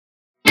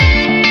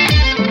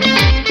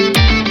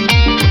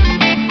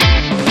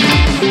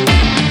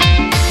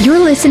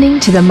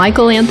listening to the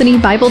Michael Anthony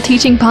Bible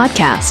Teaching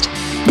Podcast.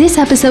 This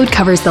episode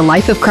covers the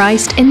life of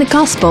Christ in the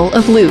Gospel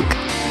of Luke.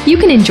 You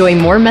can enjoy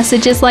more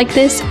messages like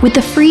this with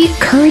the free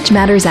Courage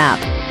Matters app,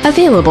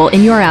 available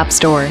in your app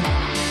store.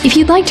 If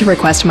you'd like to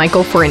request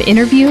Michael for an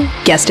interview,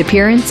 guest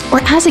appearance,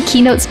 or as a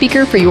keynote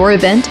speaker for your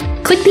event,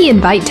 click the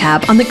Invite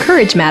tab on the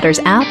Courage Matters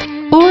app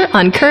or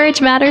on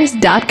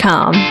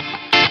CourageMatters.com.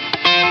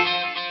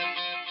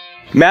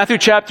 Matthew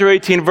chapter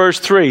 18, verse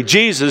 3,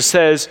 Jesus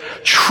says,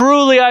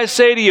 "Truly I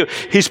say to you,"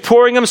 he's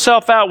pouring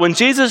himself out. When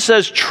Jesus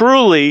says,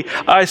 "Truly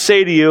I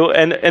say to you,"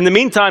 and in the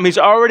meantime, he's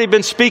already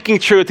been speaking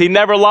truth. He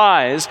never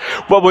lies.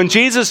 But when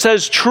Jesus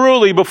says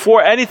truly,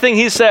 before anything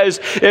he says,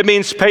 it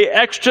means pay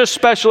extra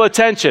special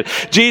attention.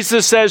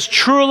 Jesus says,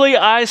 "Truly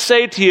I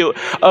say to you,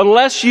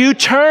 unless you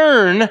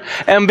turn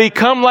and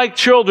become like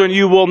children,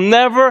 you will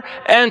never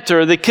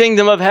enter the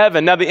kingdom of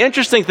heaven." Now, the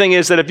interesting thing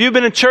is that if you've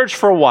been in church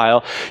for a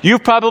while,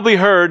 you've probably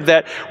heard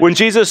that when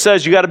Jesus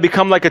says you got to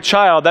become like a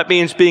child, that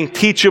means being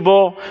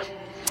teachable,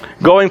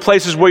 going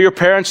places where your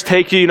parents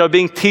take you,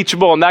 being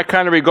teachable in that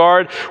kind of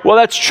regard. Well,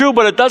 that's true,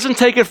 but it doesn't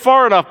take it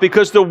far enough,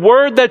 because the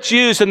word that's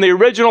used in the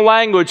original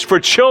language for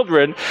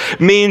children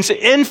means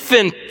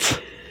infant,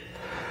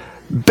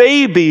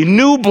 baby,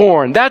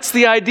 newborn. That's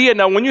the idea.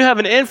 Now, when you have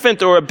an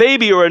infant or a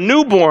baby or a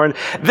newborn,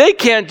 they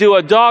can't do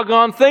a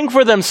doggone thing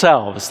for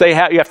themselves. You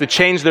have to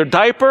change their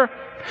diaper.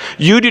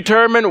 You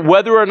determine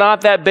whether or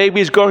not that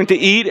baby is going to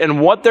eat and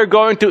what they're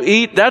going to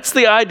eat. That's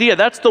the idea.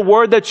 That's the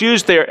word that's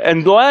used there.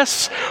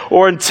 Unless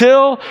or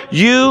until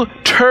you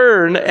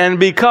turn and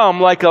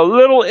become like a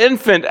little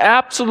infant,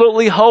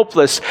 absolutely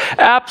hopeless,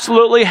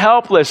 absolutely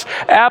helpless,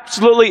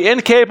 absolutely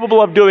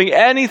incapable of doing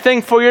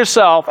anything for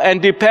yourself,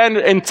 and depend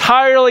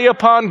entirely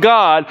upon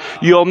God,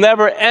 you'll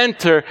never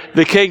enter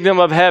the kingdom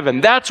of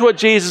heaven. That's what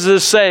Jesus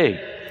is saying.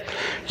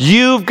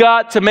 You've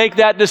got to make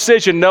that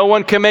decision. No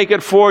one can make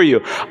it for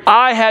you.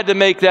 I had to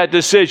make that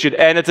decision,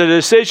 and it's a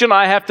decision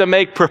I have to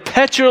make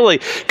perpetually,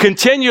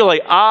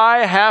 continually.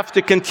 I have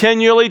to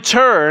continually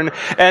turn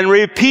and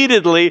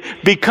repeatedly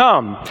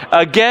become,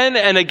 again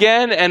and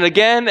again and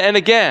again and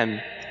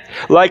again,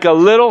 like a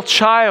little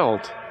child,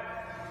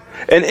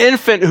 an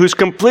infant who's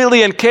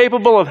completely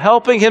incapable of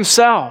helping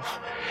himself.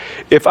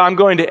 If I'm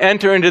going to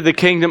enter into the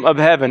kingdom of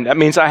heaven, that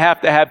means I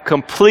have to have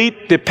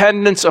complete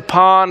dependence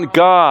upon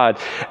God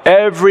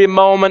every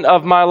moment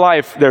of my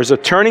life. There's a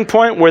turning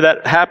point where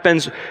that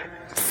happens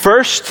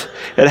first.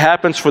 It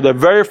happens for the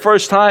very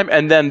first time,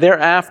 and then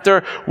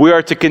thereafter we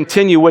are to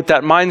continue with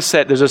that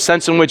mindset. There's a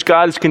sense in which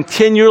God is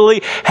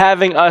continually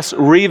having us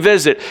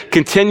revisit,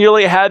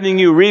 continually having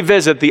you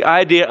revisit the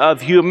idea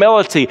of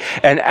humility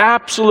and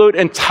absolute,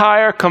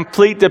 entire,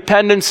 complete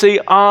dependency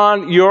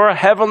on your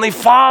Heavenly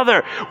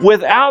Father.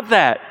 Without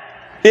that,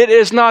 it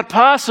is not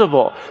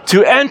possible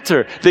to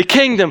enter the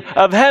kingdom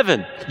of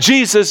heaven.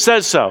 Jesus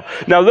says so.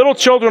 Now, little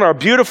children are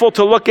beautiful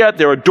to look at.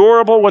 They're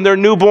adorable when they're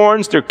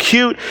newborns. They're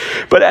cute.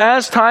 But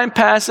as time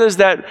passes,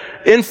 that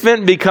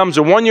infant becomes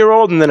a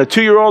 1-year-old, and then a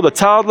 2-year-old, a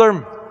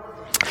toddler,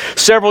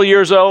 several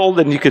years old,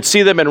 and you could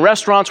see them in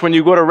restaurants. When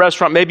you go to a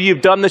restaurant, maybe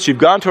you've done this, you've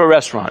gone to a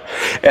restaurant,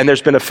 and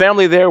there's been a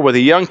family there with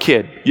a young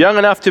kid, young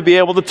enough to be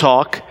able to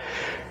talk,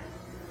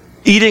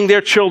 eating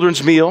their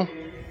children's meal,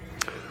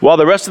 while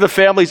the rest of the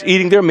family's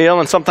eating their meal.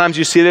 And sometimes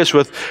you see this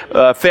with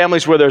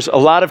families where there's a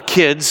lot of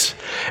kids,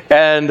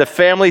 and the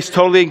family's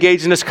totally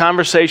engaged in this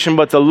conversation,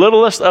 but the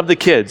littlest of the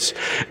kids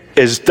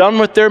is done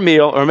with their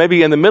meal, or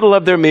maybe in the middle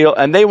of their meal,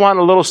 and they want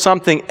a little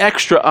something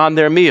extra on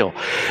their meal.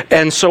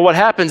 And so what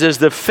happens is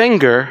the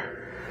finger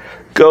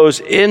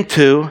goes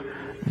into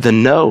the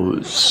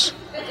nose.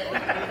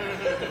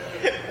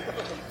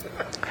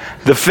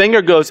 The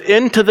finger goes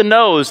into the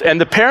nose, and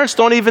the parents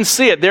don't even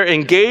see it. They're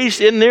engaged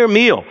in their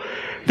meal.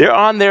 They're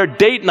on their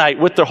date night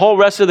with the whole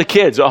rest of the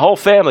kids, the whole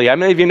family. How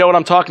many of you know what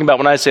I'm talking about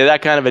when I say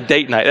that kind of a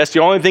date night? That's the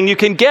only thing you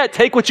can get.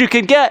 Take what you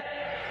can get.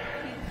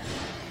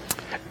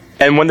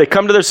 And when they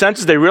come to their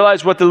senses, they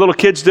realize what the little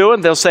kid's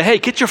doing. They'll say, "Hey,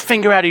 get your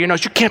finger out of your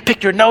nose. You can't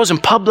pick your nose in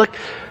public.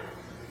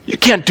 You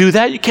can't do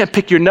that. You can't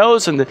pick your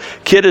nose." And the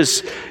kid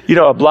is,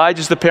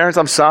 obliges the parents.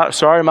 "I'm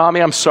sorry, Mommy.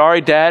 I'm sorry,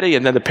 Daddy."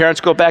 And then the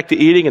parents go back to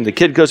eating, and the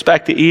kid goes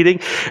back to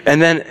eating.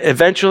 And then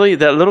eventually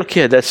that little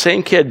kid, that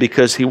same kid,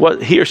 because he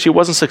or she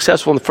wasn't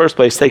successful in the first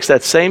place, takes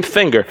that same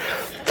finger.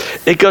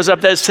 It goes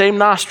up that same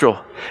nostril.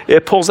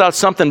 It pulls out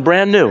something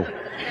brand new.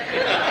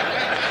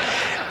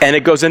 And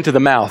it goes into the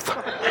mouth.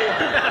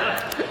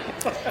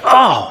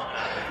 Oh.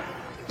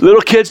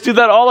 Little kids do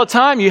that all the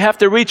time. You have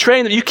to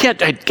retrain them. You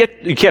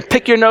can't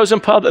pick your nose in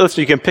public.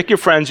 Listen, you can pick your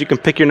friends. You can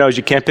pick your nose.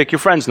 You can't pick your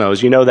friend's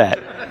nose. You know that.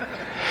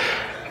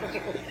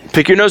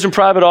 Pick your nose in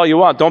private all you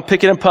want. Don't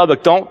pick it in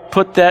public. Don't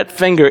put that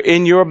finger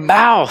in your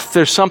mouth.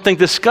 There's something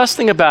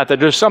disgusting about that.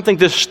 There's something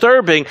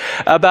disturbing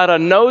about a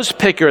nose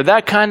picker.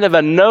 That kind of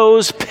a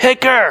nose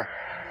picker.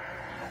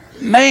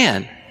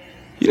 Man,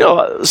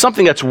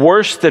 something that's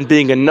worse than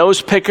being a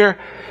nose picker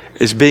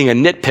is being a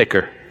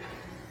nitpicker.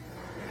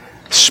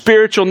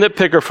 Spiritual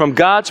nitpicker. From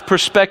God's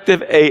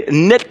perspective, a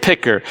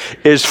nitpicker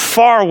is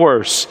far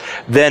worse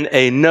than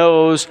a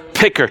nose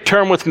nitpicker,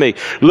 turn with me.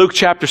 Luke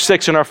chapter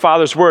 6 in our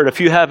Father's Word. If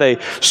you have a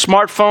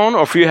smartphone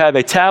or if you have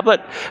a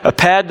tablet, a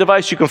pad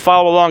device, you can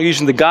follow along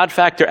using the God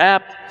Factor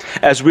app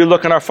as we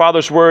look in our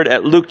Father's Word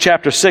at Luke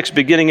chapter 6,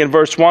 beginning in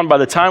verse 1. By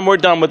the time we're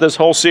done with this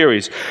whole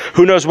series,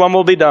 who knows when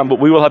we'll be done, but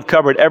we will have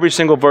covered every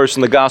single verse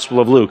in the Gospel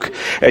of Luke.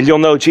 And you'll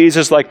know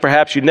Jesus like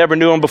perhaps you never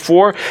knew him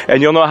before,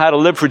 and you'll know how to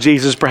live for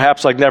Jesus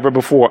perhaps like never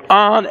before.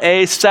 On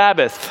a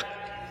Sabbath,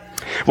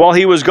 while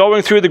he was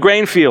going through the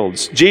grain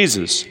fields,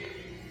 Jesus,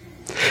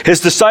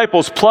 his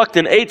disciples plucked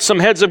and ate some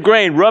heads of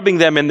grain, rubbing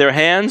them in their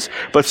hands.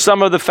 But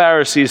some of the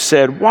Pharisees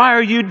said, "Why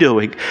are you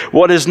doing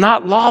what is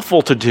not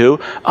lawful to do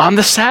on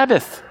the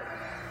Sabbath?"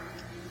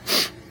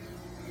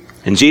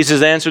 And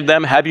Jesus answered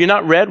them, "Have you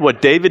not read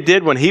what David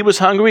did when he was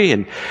hungry,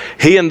 and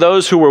he and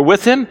those who were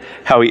with him,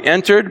 how he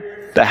entered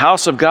the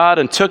house of God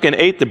and took and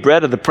ate the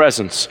bread of the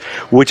presence,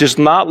 which is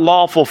not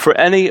lawful for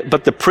any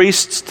but the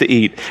priests to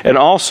eat, and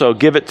also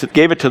gave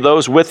it to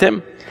those with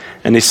him?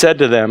 And he said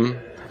to them,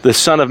 the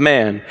Son of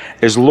Man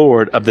is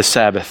Lord of the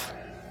Sabbath."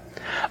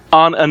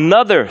 On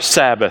another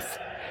Sabbath,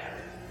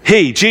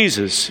 he,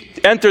 Jesus,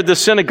 entered the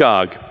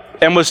synagogue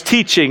and was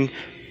teaching,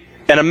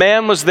 and a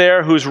man was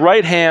there whose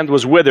right hand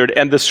was withered,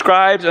 and the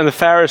scribes and the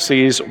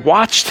Pharisees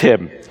watched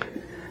him,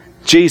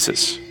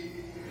 Jesus,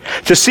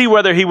 to see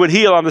whether he would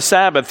heal on the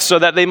Sabbath, so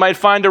that they might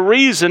find a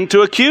reason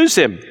to accuse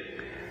him.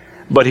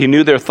 But he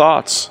knew their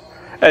thoughts,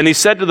 and he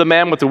said to the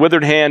man with the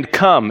withered hand,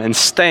 "Come and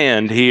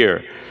stand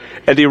here."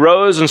 And he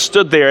rose and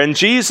stood there. And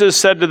Jesus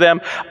said to them,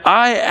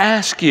 "I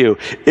ask you,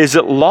 is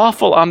it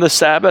lawful on the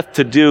Sabbath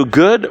to do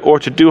good or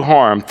to do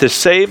harm, to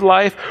save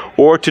life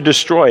or to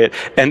destroy it?"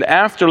 And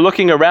after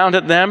looking around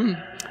at them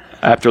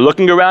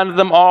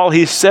all,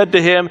 he said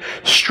to him,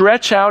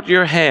 "Stretch out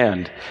your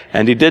hand."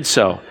 And he did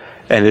so,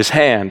 and his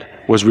hand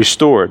was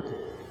restored.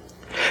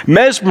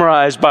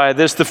 Mesmerized by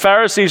this, the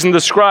Pharisees and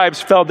the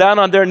scribes fell down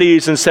on their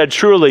knees and said,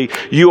 "Truly,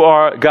 you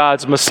are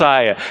God's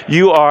Messiah.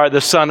 You are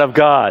the Son of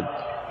God."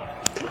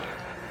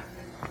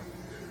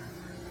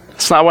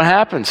 That's not what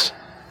happens.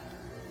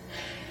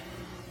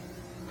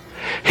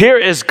 Here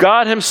is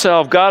God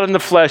himself, God in the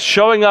flesh,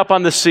 showing up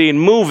on the scene,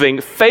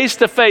 moving face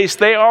to face.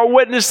 They are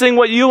witnessing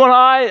what you and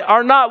I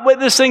are not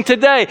witnessing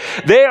today.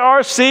 They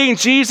are seeing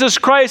Jesus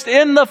Christ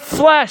in the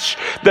flesh,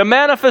 the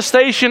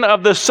manifestation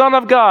of the Son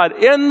of God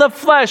in the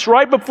flesh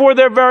right before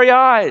their very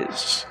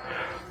eyes.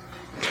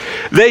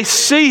 They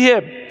see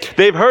him.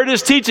 They've heard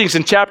his teachings.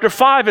 In chapter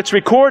 5, it's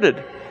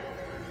recorded.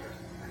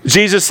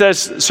 Jesus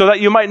says, "So that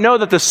you might know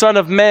that the Son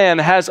of Man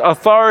has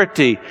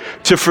authority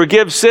to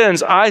forgive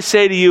sins, I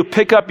say to you,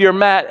 pick up your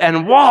mat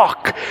and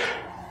walk."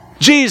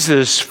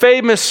 Jesus'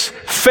 famous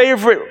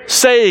favorite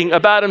saying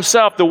about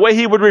himself, the way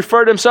he would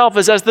refer to himself,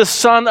 is as the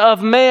Son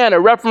of Man, a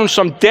reference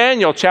from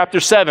Daniel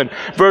chapter 7,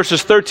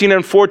 verses 13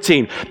 and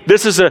 14.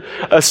 This is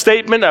a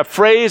statement, a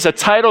phrase, a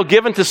title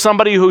given to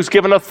somebody who's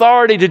given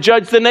authority to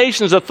judge the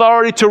nations,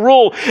 authority to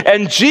rule.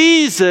 And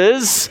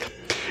Jesus,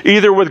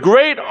 either with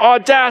great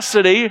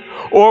audacity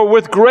or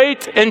with great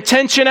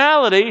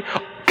intentionality,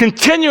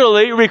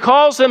 continually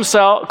calls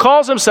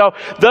himself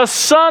the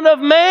Son of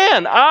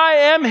Man. I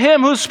am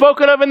him who's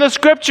spoken of in the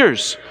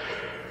Scriptures.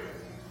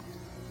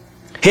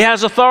 He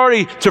has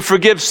authority to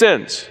forgive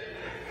sins.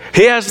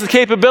 He has the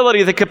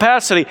capability, the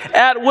capacity,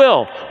 at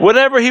will,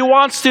 whenever he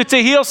wants to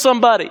heal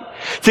somebody,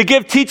 to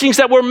give teachings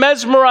that were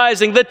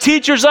mesmerizing. The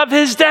teachers of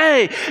his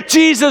day,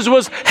 Jesus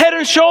was head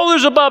and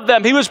shoulders above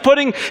them. He was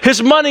putting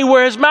his money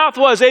where his mouth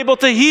was, able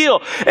to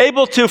heal,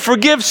 able to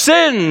forgive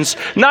sins,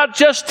 not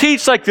just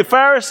teach like the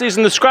Pharisees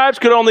and the scribes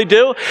could only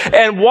do.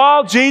 And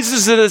while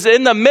Jesus is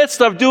in the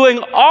midst of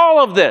doing all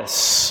of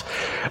this,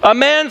 a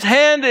man's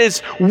hand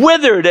is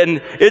withered,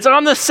 and it's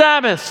on the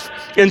Sabbath.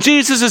 And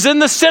Jesus is in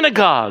the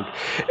synagogue,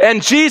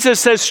 and Jesus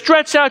says,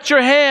 "Stretch out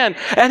your hand."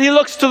 And he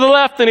looks to the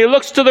left and he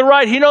looks to the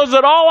right. He knows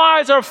that all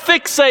eyes are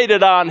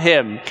fixated on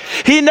him.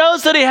 He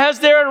knows that he has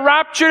their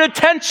enraptured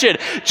attention.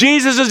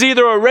 Jesus is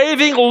either a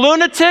raving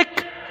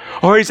lunatic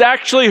or he's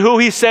actually who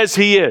he says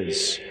he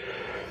is.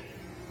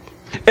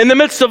 In the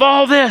midst of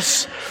all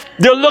this,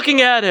 they're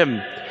looking at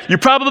him. You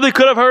probably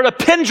could have heard a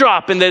pin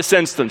drop in this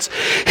instance.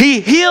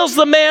 He heals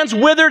the man's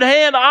withered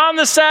hand on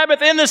the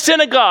Sabbath in the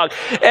synagogue.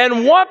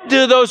 And what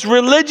do those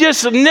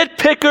religious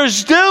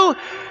nitpickers do?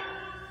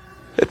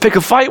 They pick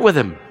a fight with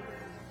him.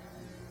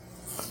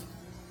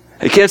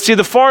 They can't see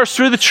the forest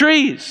through the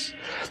trees.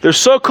 They're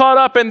so caught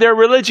up in their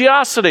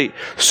religiosity,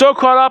 so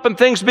caught up in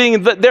things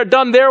being they're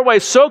done their way,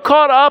 so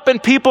caught up in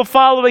people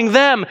following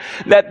them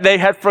that they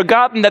had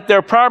forgotten that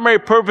their primary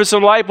purpose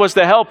in life was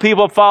to help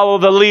people follow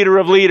the leader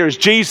of leaders,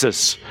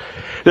 Jesus.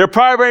 Their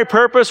primary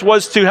purpose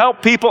was to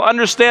help people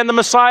understand the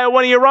Messiah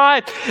when he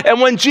arrived.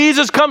 And when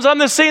Jesus comes on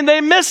the scene, they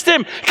missed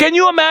him. Can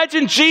you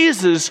imagine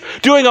Jesus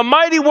doing a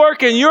mighty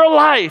work in your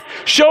life,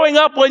 showing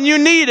up when you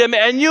need him,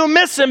 and you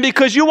miss him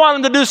because you want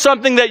him to do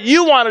something that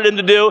you wanted him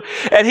to do,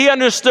 and he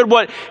understood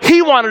what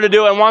he wanted to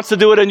do and wants to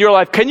do it in your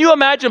life? Can you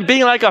imagine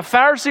being like a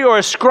Pharisee or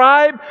a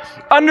scribe,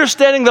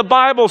 understanding the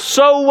Bible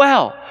so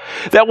well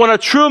that when a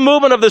true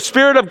movement of the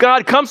Spirit of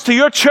God comes to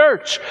your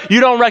church, you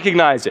don't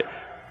recognize it?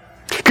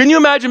 Can you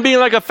imagine being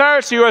like a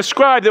Pharisee or a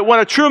scribe, that when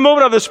a true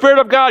movement of the Spirit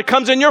of God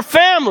comes in your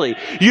family,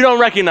 you don't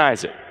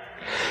recognize it?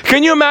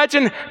 Can you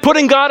imagine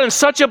putting God in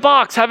such a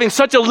box, having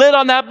such a lid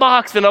on that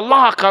box and a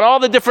lock on all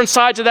the different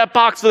sides of that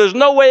box so there's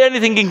no way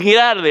anything can get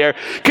out of there?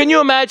 Can you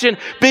imagine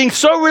being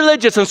so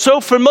religious and so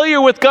familiar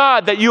with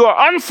God that you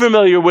are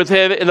unfamiliar with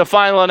Him in the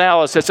final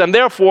analysis, and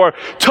therefore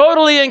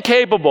totally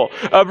incapable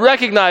of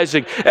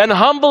recognizing and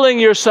humbling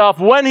yourself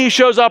when He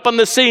shows up on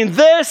the scene?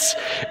 This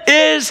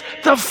is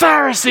the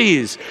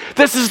Pharisees.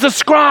 This is the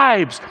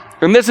scribes.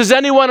 And this is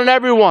anyone and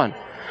everyone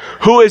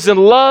who is in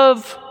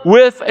love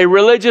with a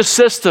religious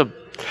system,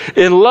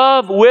 in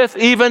love with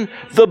even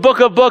the book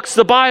of books,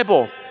 the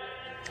Bible,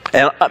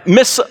 and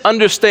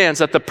misunderstands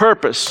that the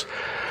purpose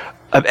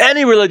of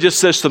any religious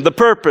system, the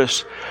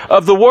purpose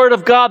of the Word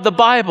of God, the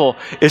Bible,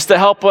 is to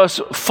help us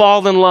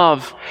fall in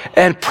love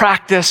and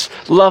practice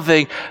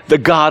loving the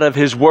God of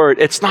His Word.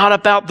 It's not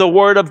about the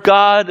Word of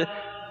God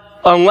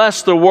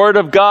unless the Word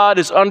of God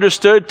is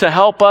understood to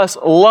help us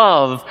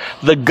love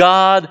the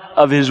God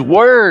of His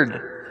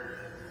Word.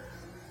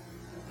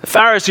 The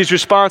Pharisees'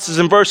 response is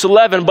in verse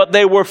 11, but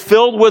they were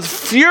filled with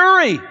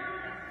fury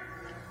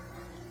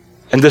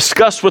and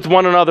discussed with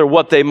one another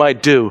what they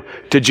might do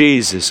to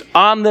Jesus.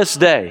 On this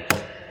day,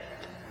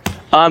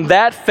 on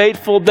that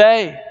fateful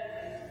day,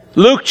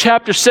 Luke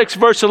chapter 6,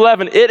 verse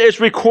 11, it is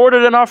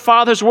recorded in our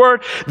Father's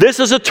Word. This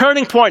is a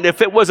turning point.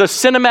 If it was a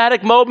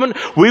cinematic moment,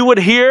 we would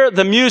hear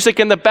the music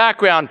in the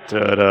background.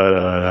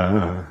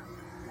 Da-da-da-da.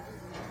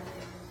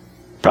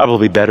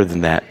 Probably better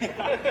than that.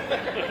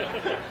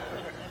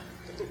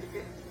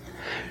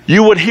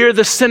 You would hear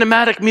the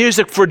cinematic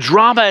music for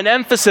drama and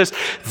emphasis.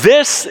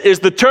 This is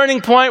the turning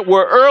point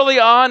where early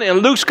on in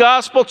Luke's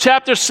Gospel,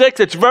 chapter 6,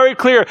 it's very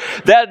clear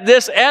that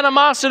this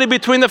animosity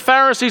between the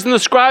Pharisees and the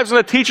scribes and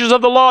the teachers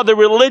of the law, the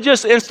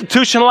religious,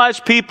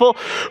 institutionalized people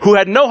who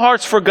had no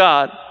hearts for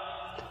God,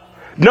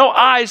 no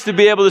eyes to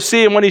be able to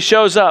see Him when He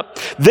shows up.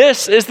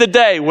 This is the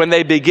day when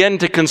they begin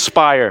to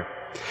conspire.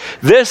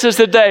 This is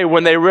the day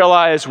when they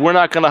realize we're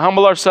not going to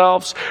humble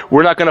ourselves.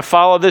 We're not going to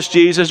follow this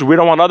Jesus. We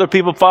don't want other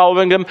people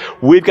following Him.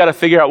 We've got to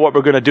figure out what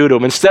we're going to do to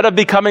Him. Instead of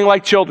becoming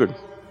like children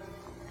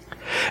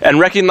and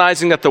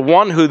recognizing that the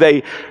one who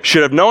they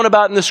should have known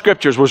about in the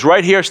Scriptures was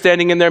right here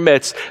standing in their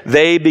midst,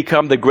 they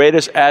become the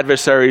greatest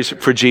adversaries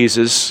for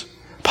Jesus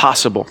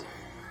possible.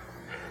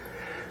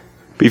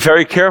 Be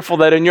very careful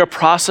that in your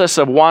process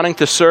of wanting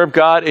to serve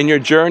God, in your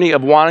journey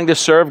of wanting to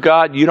serve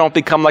God, you don't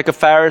become like a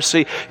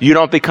Pharisee. You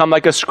don't become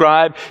like a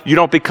scribe. You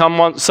don't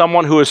become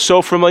someone who is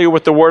so familiar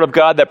with the Word of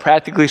God that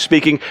practically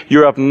speaking,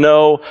 you're of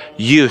no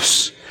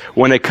use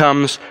when it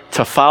comes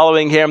to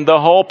following Him.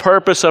 The whole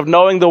purpose of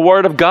knowing the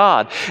Word of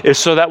God is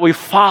so that we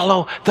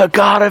follow the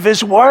God of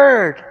His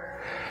Word.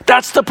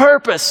 That's the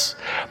purpose.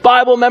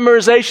 Bible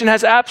memorization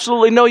has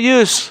absolutely no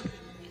use.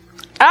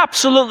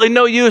 Absolutely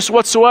no use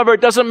whatsoever.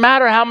 It doesn't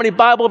matter how many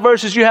Bible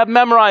verses you have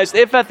memorized.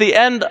 If at the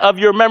end of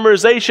your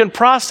memorization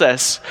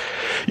process,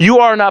 you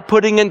are not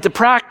putting into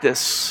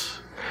practice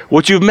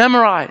what you've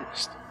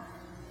memorized.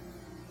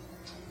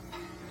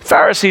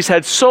 Pharisees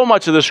had so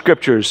much of the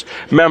Scriptures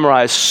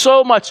memorized,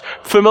 so much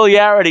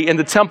familiarity in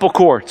the temple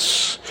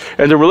courts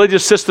and the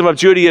religious system of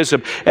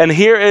Judaism. And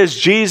here is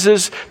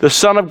Jesus, the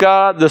Son of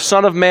God, the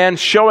Son of Man,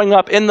 showing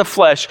up in the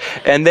flesh,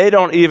 and they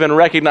don't even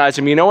recognize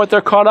Him. You know what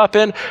they're caught up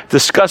in?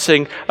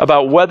 Discussing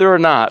about whether or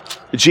not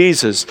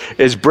Jesus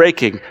is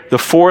breaking the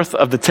fourth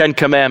of the 10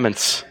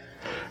 Commandments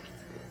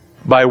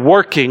by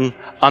working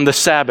on the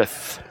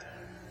Sabbath.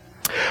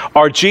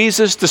 Are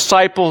Jesus'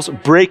 disciples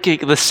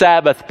breaking the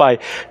Sabbath by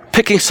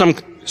picking some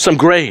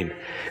grain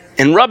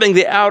and rubbing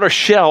the outer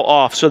shell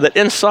off so that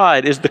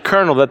inside is the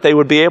kernel that they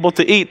would be able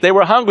to eat? They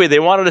were hungry. They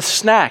wanted a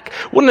snack.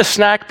 Wouldn't a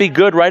snack be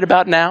good right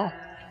about now?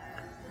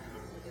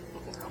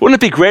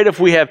 Wouldn't it be great if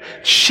we have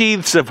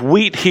sheaths of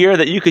wheat here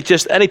that you could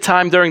just,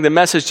 anytime during the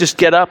message, just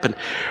get up and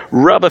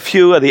rub a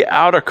few of the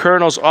outer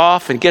kernels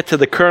off and get to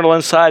the kernel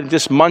inside and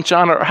just munch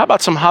on it? Or how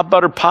about some hot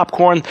buttered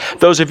popcorn?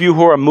 Those of you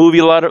who are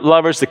movie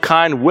lovers, the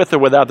kind with or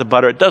without the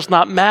butter, it does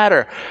not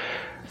matter.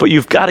 But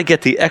you've got to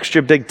get the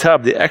extra big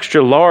tub, the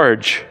extra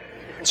large,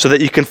 so that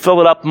you can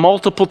fill it up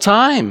multiple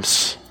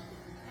times.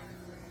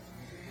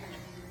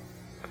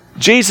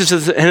 Jesus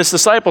and His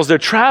disciples, they're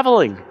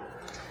traveling.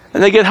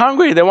 And they get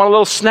hungry. They want a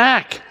little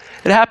snack.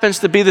 It happens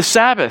to be the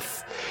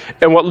Sabbath.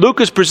 And what Luke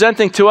is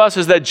presenting to us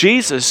is that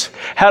Jesus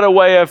had a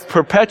way of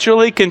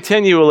perpetually,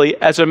 continually,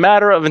 as a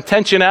matter of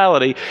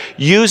intentionality,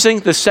 using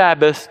the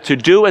Sabbath to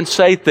do and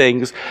say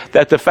things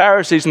that the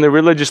Pharisees and the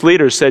religious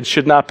leaders said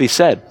should not be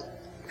said.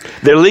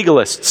 They're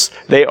legalists.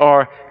 They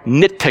are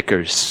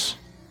nitpickers.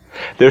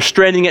 They're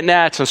straining at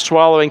gnats and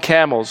swallowing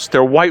camels.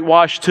 They're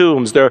whitewashed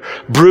tombs. They're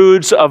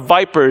broods of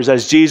vipers,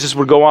 as Jesus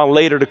would go on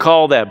later to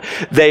call them.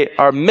 They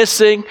are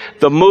missing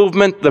the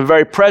movement, the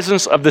very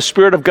presence of the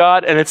Spirit of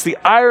God. And it's the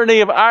irony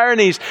of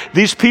ironies.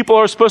 These people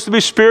are supposed to be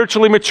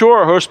spiritually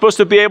mature, who are supposed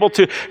to be able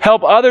to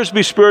help others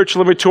be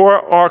spiritually mature,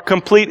 are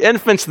complete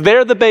infants.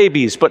 They're the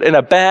babies, but in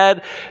a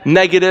bad,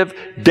 negative,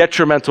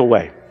 detrimental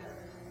way.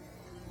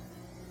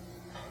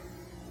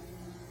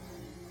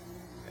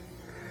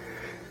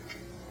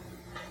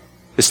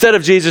 Instead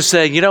of Jesus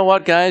saying, you know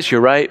what, guys,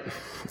 you're right.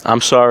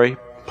 I'm sorry.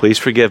 Please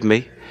forgive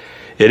me.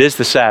 It is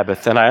the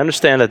Sabbath, and I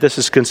understand that this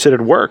is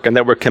considered work and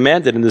that we're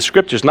commanded in the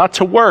Scriptures not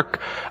to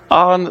work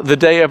on the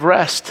day of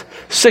rest.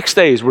 6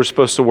 days we're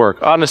supposed to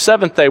work. On the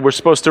seventh day we're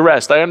supposed to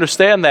rest. I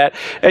understand that,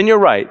 and you're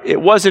right. It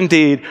was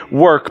indeed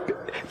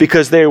work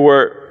because they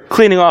were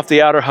cleaning off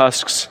the outer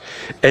husks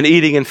and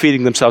eating and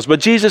feeding themselves. But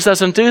Jesus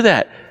doesn't do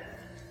that.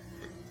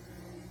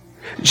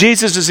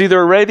 Jesus is either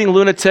a raving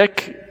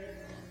lunatic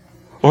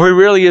or he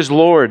really is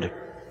Lord.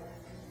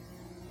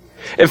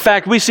 In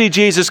fact, we see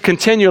Jesus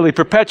continually,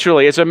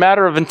 perpetually. It's a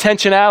matter of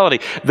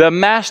intentionality. The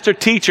master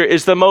teacher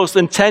is the most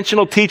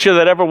intentional teacher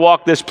that ever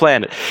walked this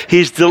planet.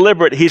 He's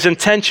deliberate. He's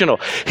intentional.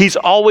 He's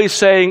always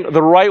saying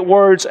the right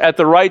words at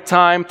the right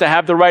time to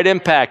have the right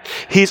impact.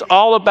 He's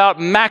all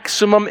about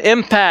maximum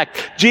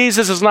impact.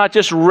 Jesus is not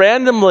just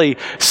randomly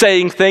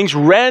saying things,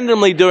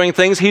 randomly doing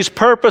things. He's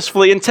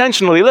purposefully,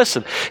 intentionally.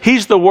 Listen,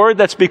 he's the Word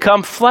that's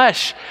become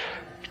flesh.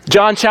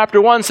 John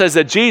chapter 1 says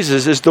that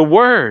Jesus is the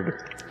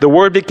Word. The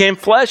Word became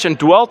flesh and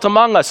dwelt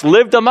among us,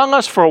 lived among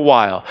us for a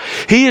while.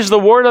 He is the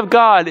Word of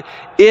God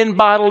in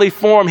bodily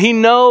form. He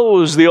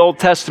knows the Old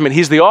Testament.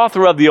 He's the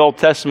author of the Old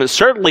Testament.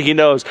 Certainly he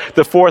knows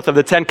the fourth of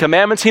the 10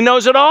 Commandments. He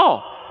knows it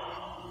all.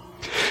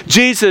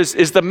 Jesus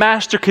is the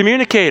master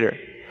communicator,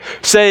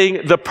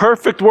 saying the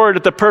perfect word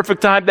at the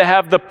perfect time to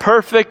have the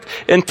perfect,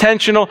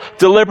 intentional,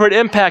 deliberate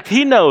impact.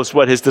 He knows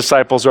what his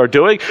disciples are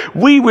doing.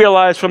 We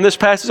realize from this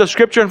passage of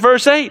Scripture in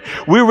verse 8,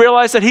 we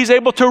realize that he's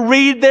able to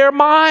read their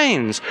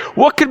minds.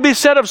 What could be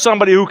said of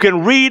somebody who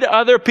can read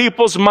other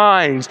people's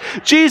minds?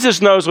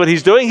 Jesus knows what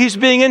he's doing. He's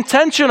being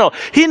intentional.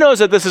 He knows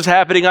that this is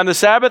happening on the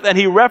Sabbath, and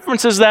he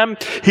references them.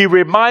 He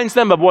reminds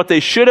them of what they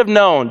should have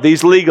known,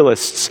 these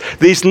legalists,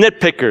 these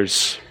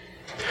nitpickers,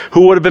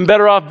 who would have been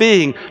better off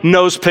being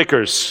nose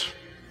pickers.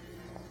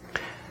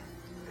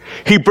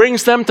 He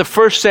brings them to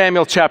 1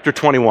 Samuel chapter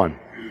 21,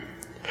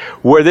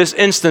 where this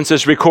instance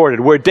is recorded,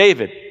 where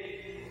David,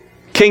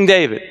 King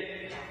David,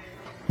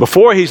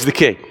 before he's the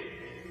king,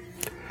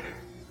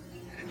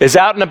 is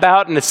out and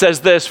about, and it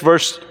says this,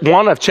 verse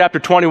 1 of chapter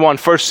 21,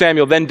 1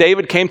 Samuel. Then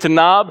David came to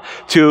Nob,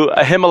 to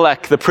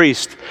Ahimelech the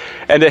priest.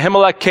 And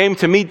Ahimelech came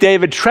to meet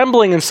David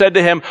trembling and said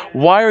to him,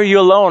 why are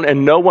you alone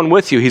and no one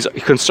with you? He's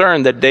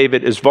concerned that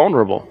David is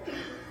vulnerable.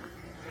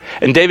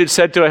 And David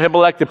said to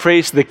Ahimelech the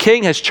priest, the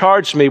king has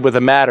charged me with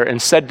a matter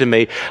and said to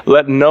me,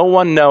 let no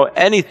one know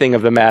anything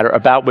of the matter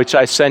about which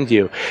I send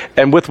you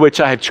and with which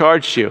I have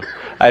charged you.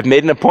 I have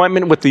made an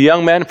appointment with the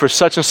young men for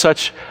such and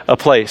such a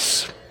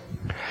place.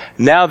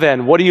 Now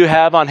then, what do you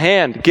have on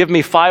hand? Give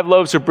me 5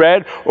 loaves of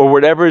bread or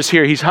whatever is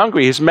here. He's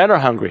hungry. His men are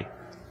hungry.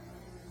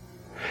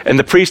 And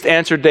the priest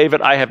answered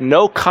David, I have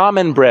no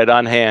common bread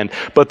on hand,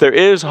 but there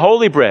is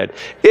holy bread,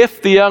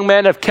 if the young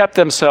men have kept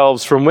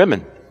themselves from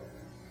women.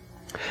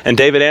 And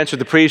David answered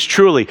the priest,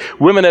 truly,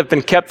 women have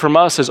been kept from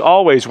us as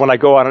always when I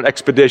go on an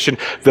expedition.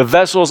 The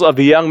vessels of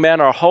the young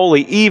men are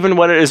holy, even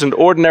when it is an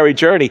ordinary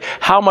journey.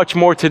 How much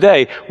more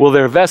today will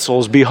their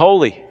vessels be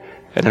holy?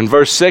 And in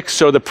verse 6,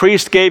 so the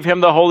priest gave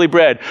him the holy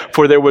bread,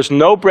 for there was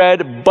no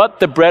bread but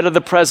the bread of the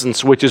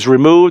presence, which is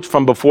removed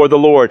from before the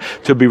Lord,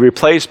 to be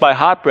replaced by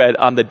hot bread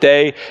on the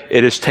day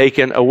it is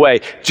taken away.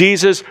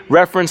 Jesus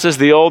references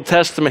the Old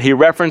Testament. He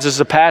references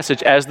the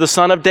passage as the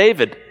Son of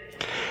David.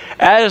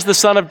 As the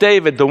Son of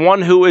David, the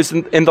one who is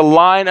in the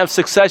line of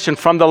succession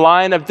from the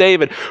line of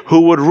David,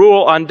 who would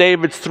rule on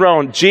David's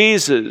throne.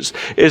 Jesus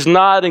is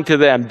nodding to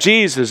them.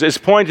 Jesus is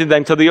pointing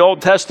them to the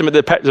Old Testament,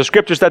 the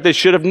scriptures that they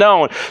should have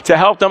known, to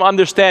help them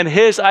understand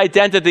his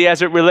identity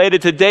as it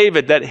related to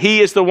David, that he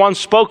is the one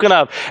spoken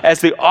of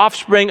as the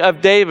offspring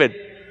of David.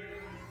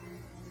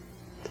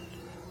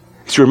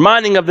 He's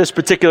reminding of this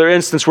particular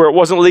instance where it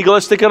wasn't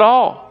legalistic at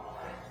all.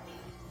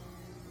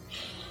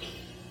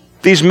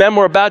 These men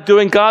were about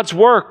doing God's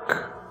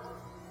work.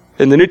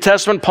 In the New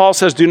Testament, Paul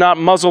says, do not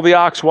muzzle the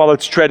ox while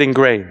it's treading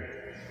grain.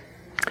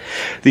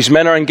 These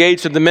men are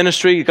engaged in the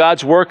ministry,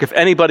 God's work. If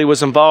anybody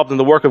was involved in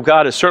the work of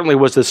God, it certainly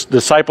was the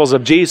disciples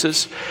of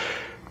Jesus.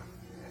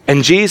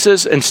 And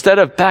Jesus, instead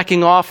of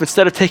backing off,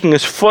 instead of taking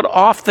his foot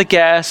off the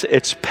gas,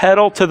 it's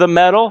pedal to the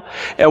metal.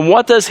 And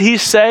what does he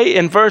say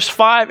in verse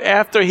 5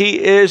 after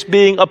he is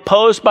being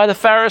opposed by the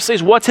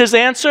Pharisees? What's his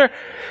answer?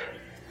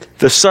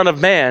 The Son of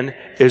Man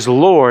is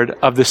Lord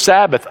of the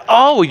Sabbath.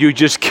 Oh, you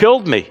just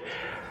killed me.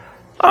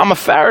 I'm a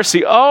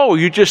Pharisee. Oh,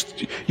 you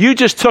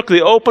just took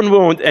the open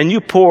wound and you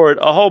poured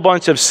a whole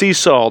bunch of sea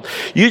salt.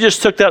 You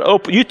just took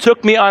you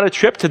took me on a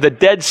trip to the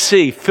Dead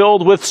Sea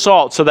filled with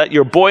salt so that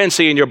your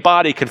buoyancy in your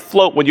body could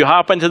float when you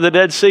hop into the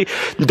Dead Sea.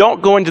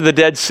 Don't go into the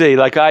Dead Sea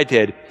like I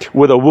did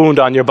with a wound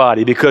on your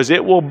body, because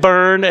it will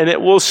burn and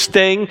it will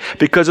sting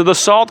because of the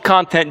salt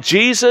content.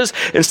 Jesus,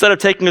 instead of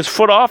taking his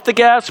foot off the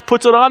gas,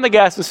 puts it on the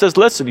gas and says,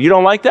 listen, you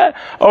don't like that?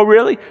 Oh,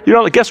 really? You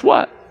don't? Guess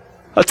what?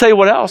 I'll tell you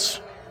what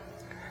else.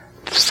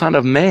 The Son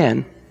of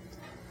Man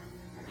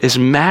is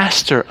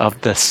master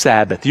of the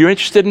Sabbath. You're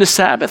interested in the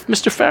Sabbath,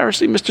 Mr.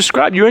 Pharisee, Mr.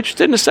 Scribe? You're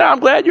interested in the Sabbath? I'm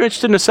glad you're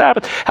interested in the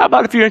Sabbath. How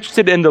about if you're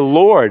interested in the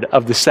Lord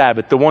of the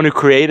Sabbath, the one who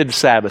created the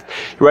Sabbath?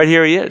 Right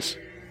here he is.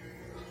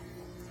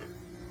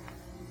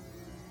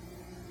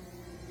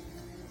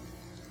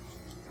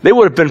 They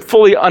would have been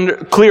fully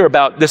clear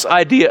about this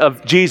idea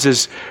of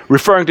Jesus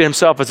referring to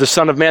himself as the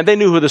Son of Man. They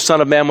knew who the Son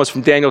of Man was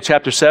from Daniel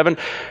chapter 7.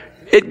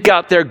 It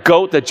got their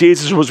goat that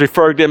Jesus was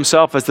referring to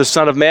himself as the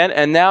Son of Man.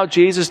 And now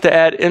Jesus, to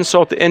add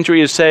insult to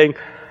injury, is saying,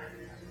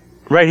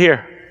 right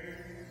here,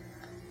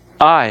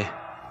 I,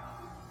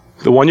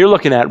 the one you're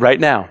looking at right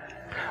now,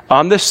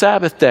 on this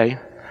Sabbath day,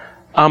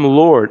 I'm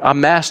Lord, I'm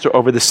master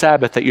over the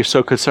Sabbath that you're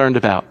so concerned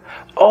about.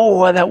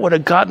 Oh, that would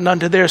have gotten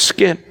under their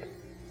skin.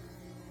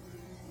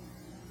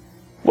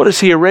 What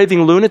is he, a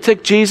raving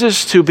lunatic,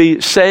 Jesus, to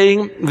be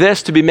saying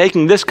this, to be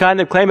making this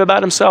kind of claim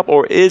about himself?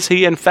 Or is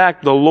he, in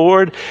fact, the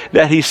Lord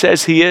that he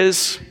says he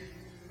is?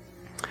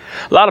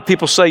 A lot of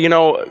people say,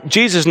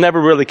 Jesus never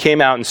really came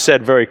out and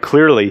said very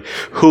clearly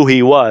who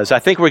he was. I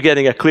think we're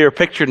getting a clear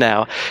picture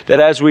now that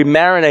as we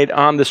marinate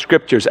on the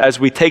Scriptures, as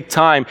we take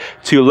time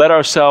to let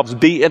ourselves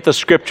be in the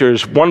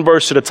Scriptures one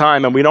verse at a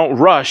time, and we don't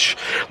rush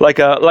like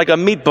a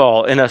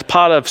meatball in a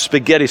pot of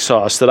spaghetti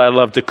sauce that I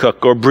love to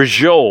cook, or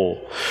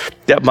brujol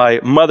that my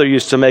mother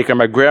used to make or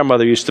my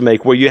grandmother used to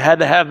make, where you had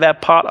to have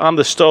that pot on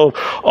the stove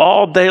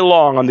all day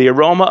long on the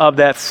aroma of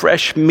that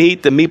fresh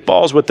meat, the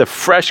meatballs with the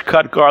fresh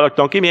cut garlic.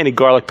 Don't give me any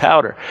garlic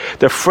powder.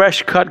 The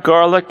fresh cut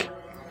garlic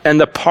and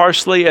the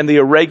parsley and the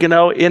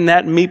oregano in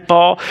that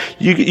meatball.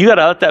 You got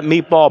to let that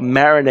meatball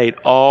marinate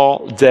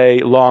all day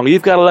long.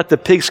 You've got to let the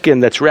pigskin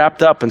that's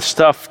wrapped up and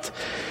stuffed,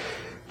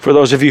 for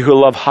those of you who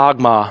love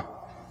hagma,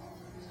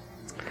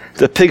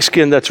 the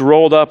pigskin that's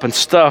rolled up and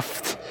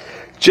stuffed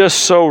just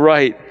so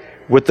right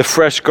with the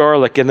fresh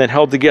garlic and then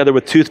held together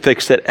with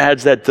toothpicks, that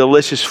adds that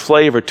delicious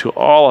flavor to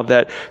all of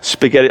that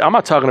spaghetti. I'm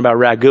not talking about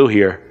ragu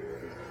here.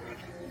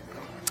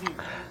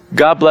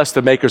 God bless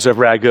the makers of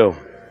ragu.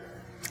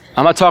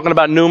 I'm not talking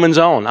about Newman's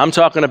Own. I'm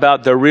talking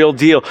about the real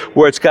deal,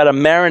 where it's got to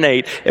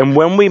marinate. And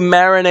when we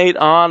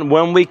marinate on,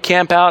 when we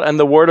camp out in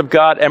the Word of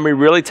God and we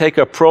really take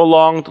a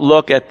prolonged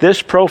look at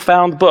this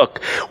profound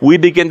book, we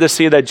begin to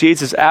see that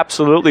Jesus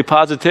absolutely,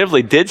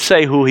 positively did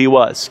say who he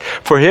was.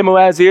 For him who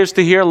has ears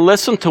to hear,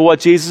 listen to what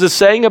Jesus is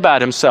saying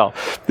about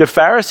himself. The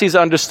Pharisees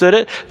understood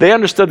it. They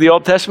understood the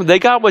Old Testament. They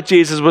got what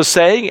Jesus was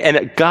saying, and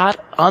it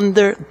got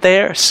under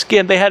their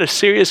skin. They had a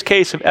serious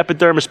case of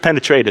epidermis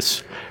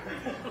penetratus.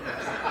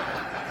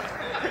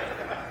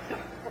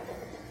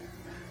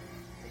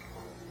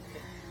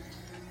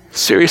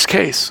 Serious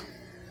case.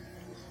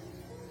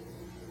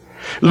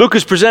 Luke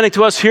is presenting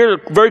to us here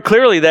very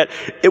clearly that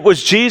it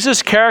was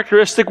Jesus'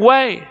 characteristic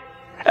way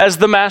as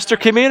the master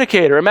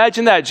communicator.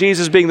 Imagine that,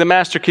 Jesus being the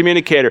master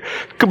communicator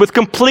with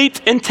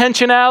complete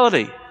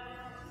intentionality,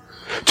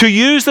 to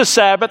use the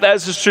Sabbath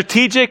as a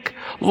strategic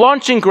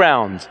launching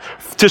ground,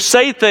 to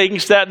say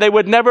things that they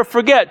would never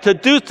forget, to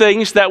do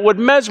things that would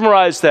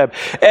mesmerize them.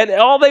 And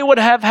all they would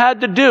have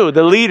had to do,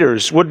 the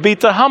leaders, would be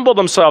to humble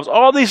themselves.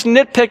 All these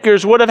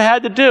nitpickers would have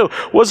had to do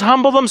was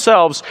humble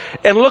themselves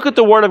and look at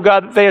the Word of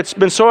God that they had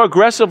been so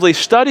aggressively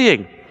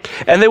studying.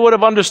 And they would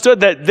have understood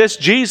that this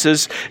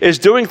Jesus is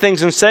doing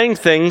things and saying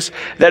things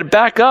that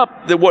back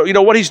up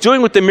what he's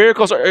doing with the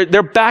miracles.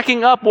 They're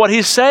backing up what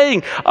he's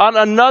saying. On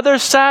another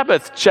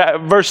Sabbath,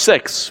 verse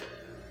 6,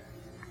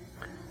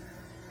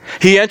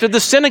 he entered the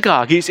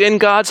synagogue. He's in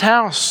God's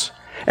house.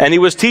 And he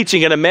was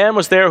teaching, and a man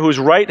was there whose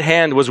right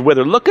hand was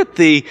withered. Look at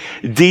the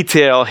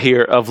detail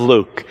here of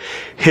Luke.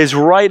 His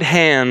right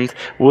hand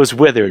was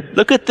withered.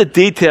 Look at the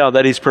detail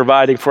that he's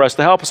providing for us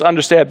to help us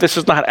understand this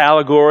is not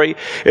allegory.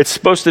 It's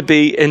supposed to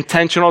be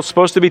intentional. It's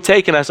supposed to be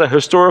taken as a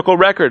historical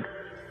record.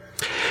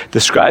 The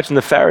scribes and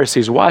the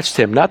Pharisees watched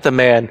him, not the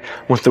man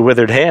with the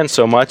withered hand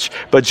so much,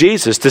 but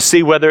Jesus, to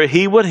see whether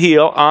he would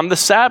heal on the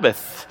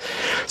Sabbath,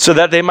 so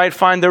that they might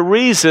find a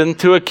reason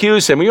to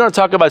accuse him. You want to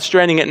talk about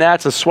straining at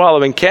gnats and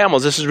swallowing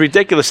camels. This is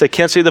ridiculous. They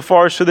can't see the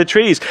forest for the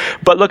trees.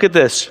 But look at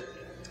this.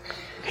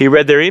 He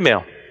read their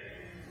email.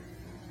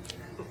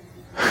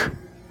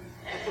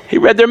 He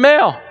read their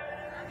mail.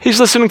 He's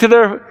listening to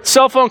their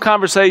cell phone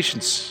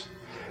conversations.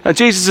 Now,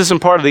 Jesus isn't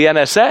part of the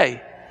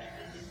NSA.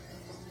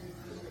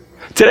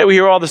 Today we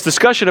hear all this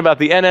discussion about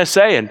the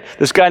NSA and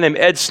this guy named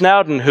Ed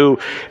Snowden, who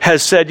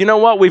has said, you know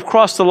what, we've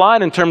crossed the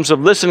line in terms of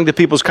listening to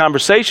people's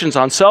conversations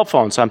on cell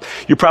phones.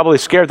 You're probably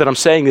scared that I'm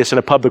saying this in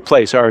a public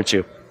place, aren't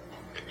you?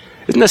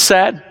 Isn't this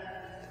sad?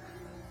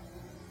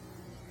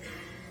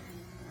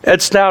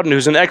 Ed Snowden,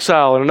 who's in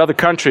exile in another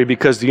country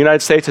because the United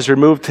States has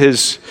removed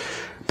his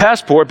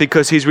passport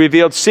because he's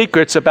revealed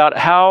secrets about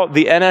how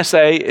the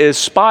NSA is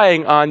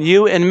spying on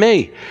you and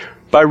me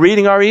by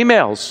reading our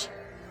emails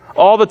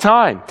all the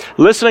time,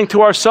 listening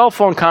to our cell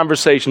phone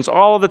conversations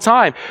all of the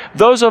time.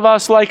 Those of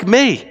us like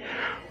me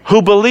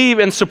who believe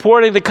in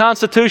supporting the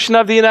Constitution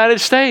of the United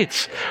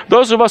States,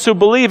 those of us who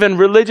believe in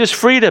religious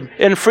freedom,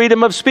 in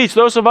freedom of speech,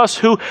 those of us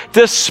who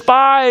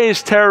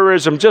despise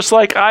terrorism just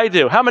like I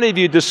do. How many of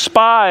you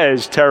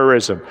despise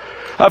terrorism?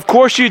 Of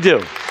course you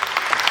do.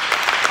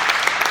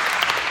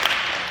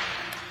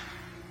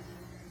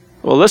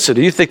 Well, listen,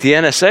 do you think the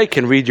NSA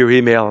can read your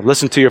email and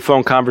listen to your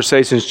phone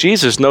conversations?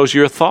 Jesus knows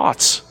your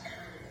thoughts.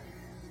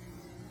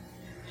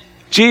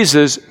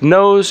 Jesus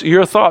knows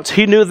your thoughts.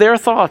 He knew their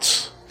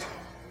thoughts.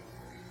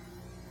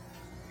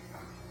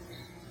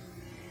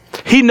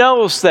 He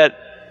knows that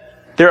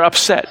they're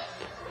upset.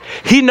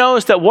 He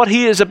knows that what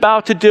he is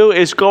about to do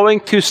is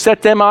going to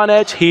set them on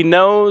edge. He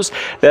knows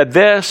that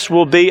this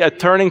will be a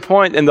turning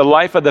point in the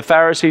life of the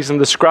Pharisees and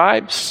the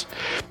scribes.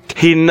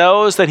 He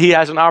knows that he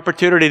has an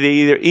opportunity to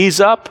either ease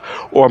up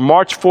or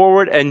march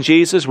forward, and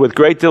Jesus, with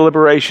great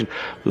deliberation,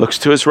 looks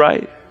to his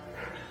right,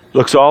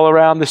 looks all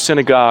around the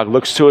synagogue,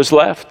 looks to his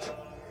left.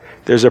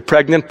 There's a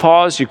pregnant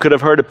pause. You could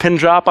have heard a pin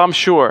drop, I'm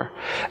sure,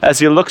 as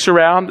he looks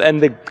around,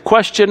 and the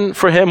question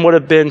for him would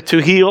have been to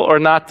heal or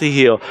not to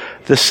heal.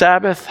 The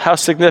Sabbath, how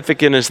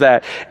significant is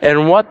that?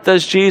 And what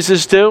does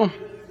Jesus do?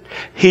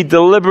 He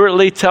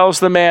deliberately tells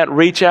the man,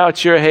 reach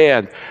out your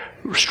hand,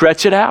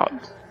 stretch it out.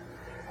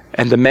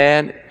 And the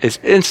man is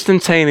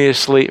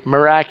instantaneously,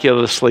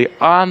 miraculously,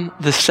 on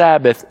the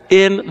Sabbath,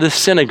 in the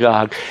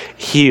synagogue,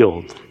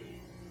 healed.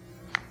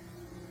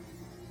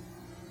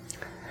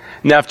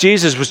 Now, if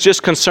Jesus was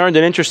just concerned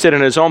and interested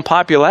in his own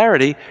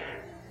popularity,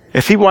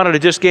 if he wanted to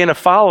just gain a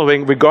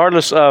following,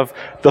 regardless of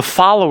the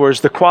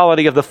followers, the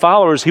quality of the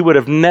followers, he would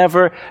have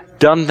never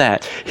done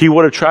that. He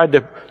would have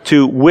tried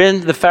to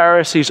win the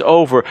Pharisees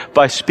over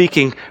by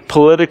speaking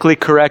politically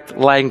correct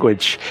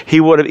language. He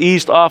would have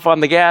eased off on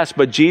the gas,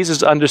 but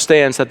Jesus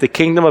understands that the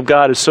kingdom of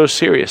God is so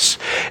serious,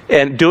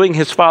 and doing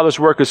his Father's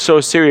work is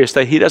so serious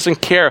that he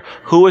doesn't care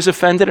who is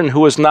offended and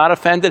who is not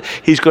offended.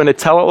 He's going to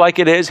tell it like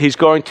it is. He's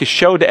going to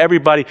show to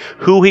everybody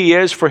who he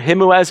is. For him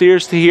who has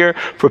ears to hear,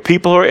 for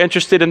people who are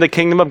interested in the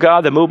kingdom of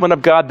God, the movement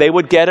of God, they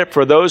would get it.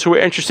 For those who are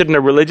interested in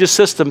a religious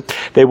system,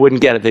 they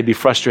wouldn't get it. They'd be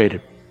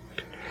frustrated.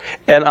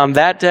 And on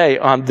that day,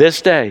 on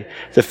this day,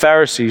 the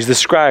Pharisees, the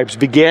scribes,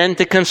 began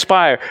to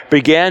conspire,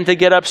 began to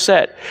get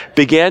upset,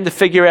 began to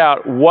figure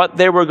out what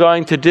they were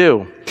going to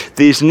do.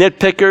 These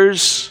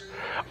nitpickers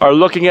are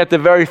looking at the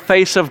very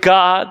face of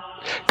God.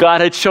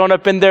 God had shown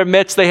up in their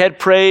midst. They had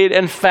prayed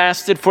and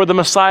fasted for the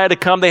Messiah to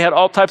come. They had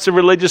all types of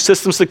religious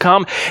systems to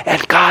come,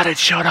 and God had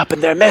shown up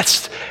in their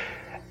midst.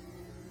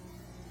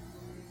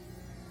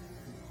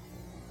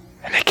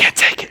 And they can't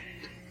take it.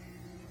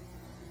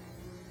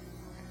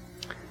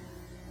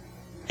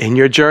 In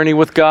your journey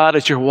with God,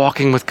 as you're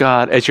walking with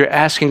God, as you're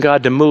asking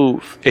God to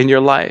move in your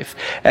life,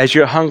 as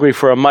you're hungry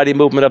for a mighty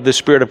movement of the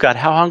Spirit of God,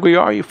 how hungry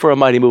are you for a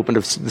mighty movement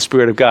of the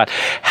Spirit of God?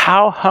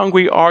 How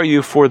hungry are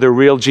you for the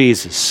real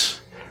Jesus?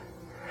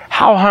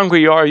 How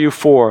hungry are you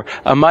for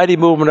a mighty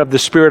movement of the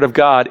Spirit of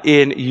God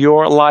in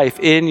your life,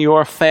 in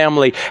your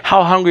family?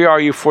 How hungry are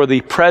you for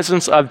the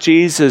presence of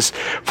Jesus,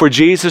 for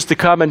Jesus to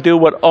come and do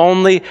what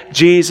only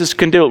Jesus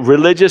can do?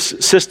 Religious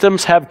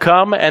systems have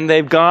come and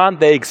they've gone.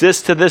 They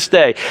exist to this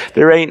day.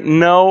 There ain't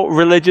no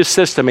religious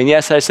system, and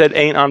yes, I said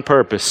ain't on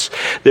purpose.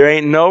 There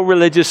ain't no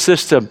religious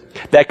system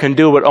that can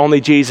do what only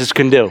Jesus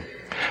can do.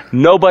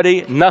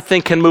 Nobody,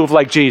 nothing can move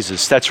like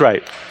Jesus. That's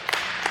right.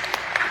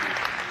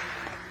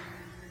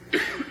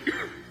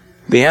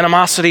 The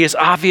animosity is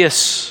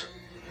obvious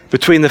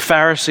between the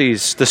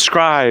Pharisees, the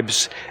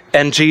scribes,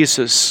 and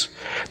Jesus.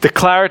 The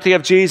clarity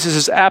of Jesus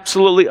is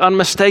absolutely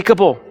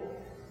unmistakable.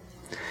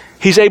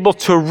 He's able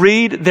to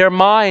read their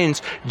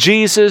minds.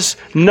 Jesus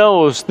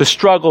knows the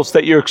struggles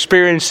that you're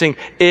experiencing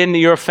in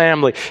your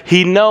family.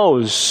 He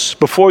knows,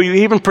 before you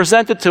even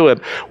present it to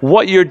him,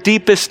 what your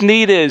deepest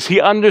need is.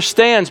 He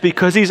understands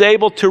because he's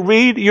able to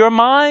read your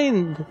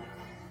mind.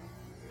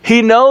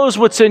 He knows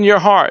what's in your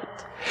heart.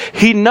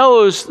 He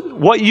knows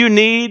what you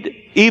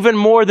need even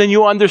more than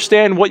you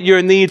understand what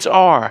your needs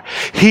are.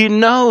 He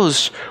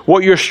knows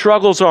what your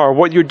struggles are,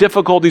 what your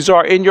difficulties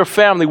are in your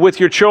family, with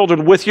your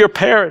children, with your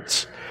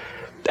parents,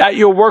 at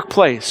your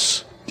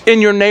workplace, in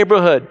your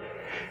neighborhood.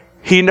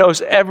 He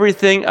knows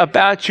everything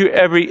about you,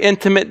 every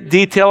intimate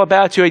detail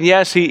about you. And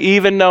yes, he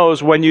even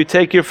knows when you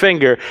take your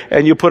finger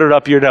and you put it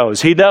up your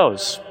nose. He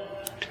knows.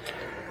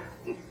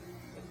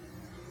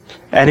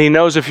 And he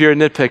knows if you're a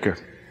nitpicker.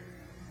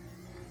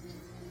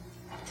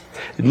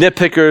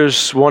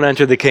 Nitpickers won't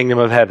enter the kingdom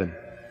of heaven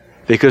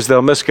because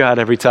they'll miss God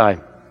every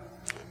time.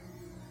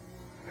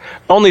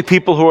 Only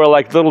people who are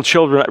like little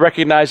children,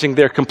 recognizing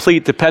their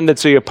complete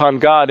dependency upon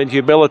God and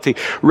humility,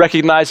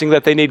 recognizing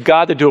that they need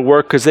God to do a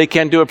work because they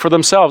can't do it for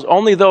themselves,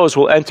 only those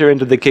will enter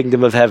into the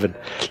kingdom of heaven.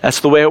 That's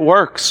the way it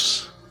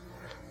works.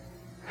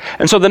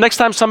 And so the next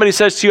time somebody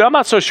says to you, I'm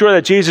not so sure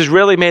that Jesus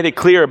really made it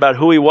clear about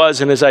who he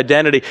was and his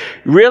identity.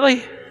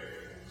 Really?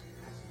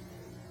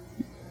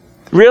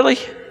 Really?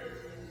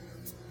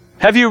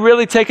 Have you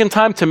really taken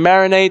time to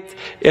marinate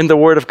in the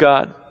Word of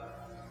God?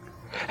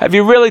 Have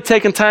you really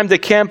taken time to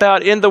camp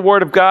out in the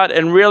Word of God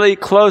and really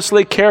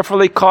closely,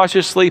 carefully,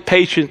 cautiously,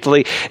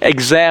 patiently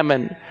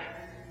examine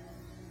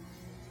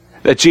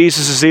that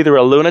Jesus is either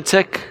a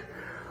lunatic,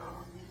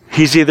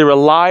 he's either a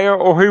liar,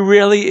 or he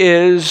really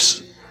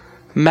is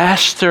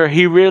Master.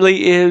 He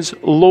really is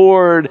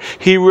Lord.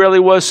 He really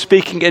was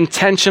speaking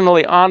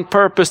intentionally on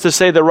purpose to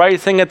say the right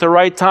thing at the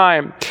right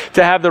time,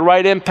 to have the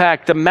right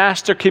impact. The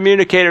master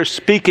communicator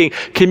speaking,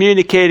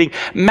 communicating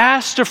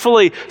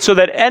masterfully so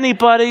that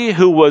anybody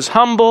who was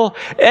humble,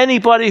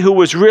 anybody who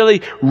was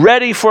really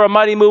ready for a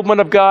mighty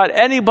movement of God,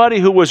 anybody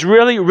who was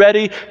really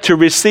ready to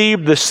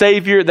receive the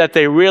Savior that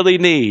they really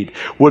need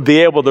would be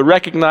able to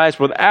recognize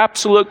with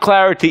absolute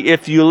clarity,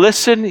 if you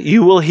listen,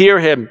 you will hear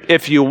him.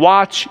 If you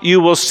watch, you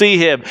will see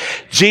him.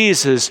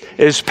 Jesus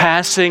is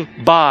passing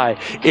by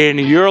in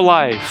your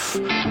life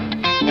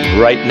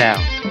right now.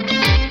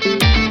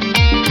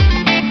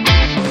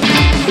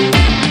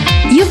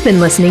 You've been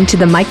listening to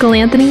the Michael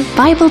Anthony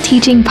Bible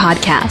Teaching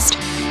Podcast.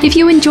 If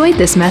you enjoyed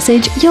this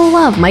message, you'll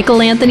love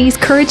Michael Anthony's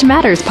Courage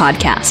Matters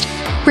podcast,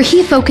 where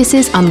he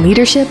focuses on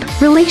leadership,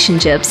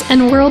 relationships,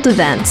 and world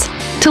events.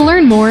 To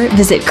learn more,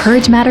 visit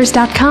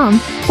CourageMatters.com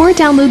or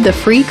download the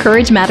free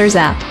Courage Matters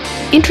app.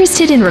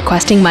 Interested in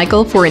requesting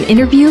Michael for an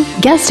interview,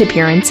 guest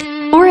appearance,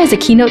 or as a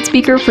keynote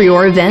speaker for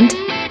your event?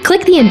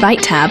 Click the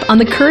Invite tab on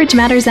the Courage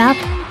Matters app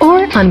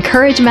or on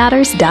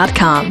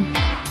CourageMatters.com.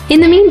 In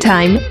the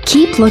meantime,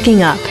 keep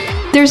looking up.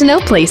 There's no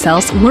place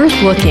else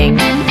worth looking.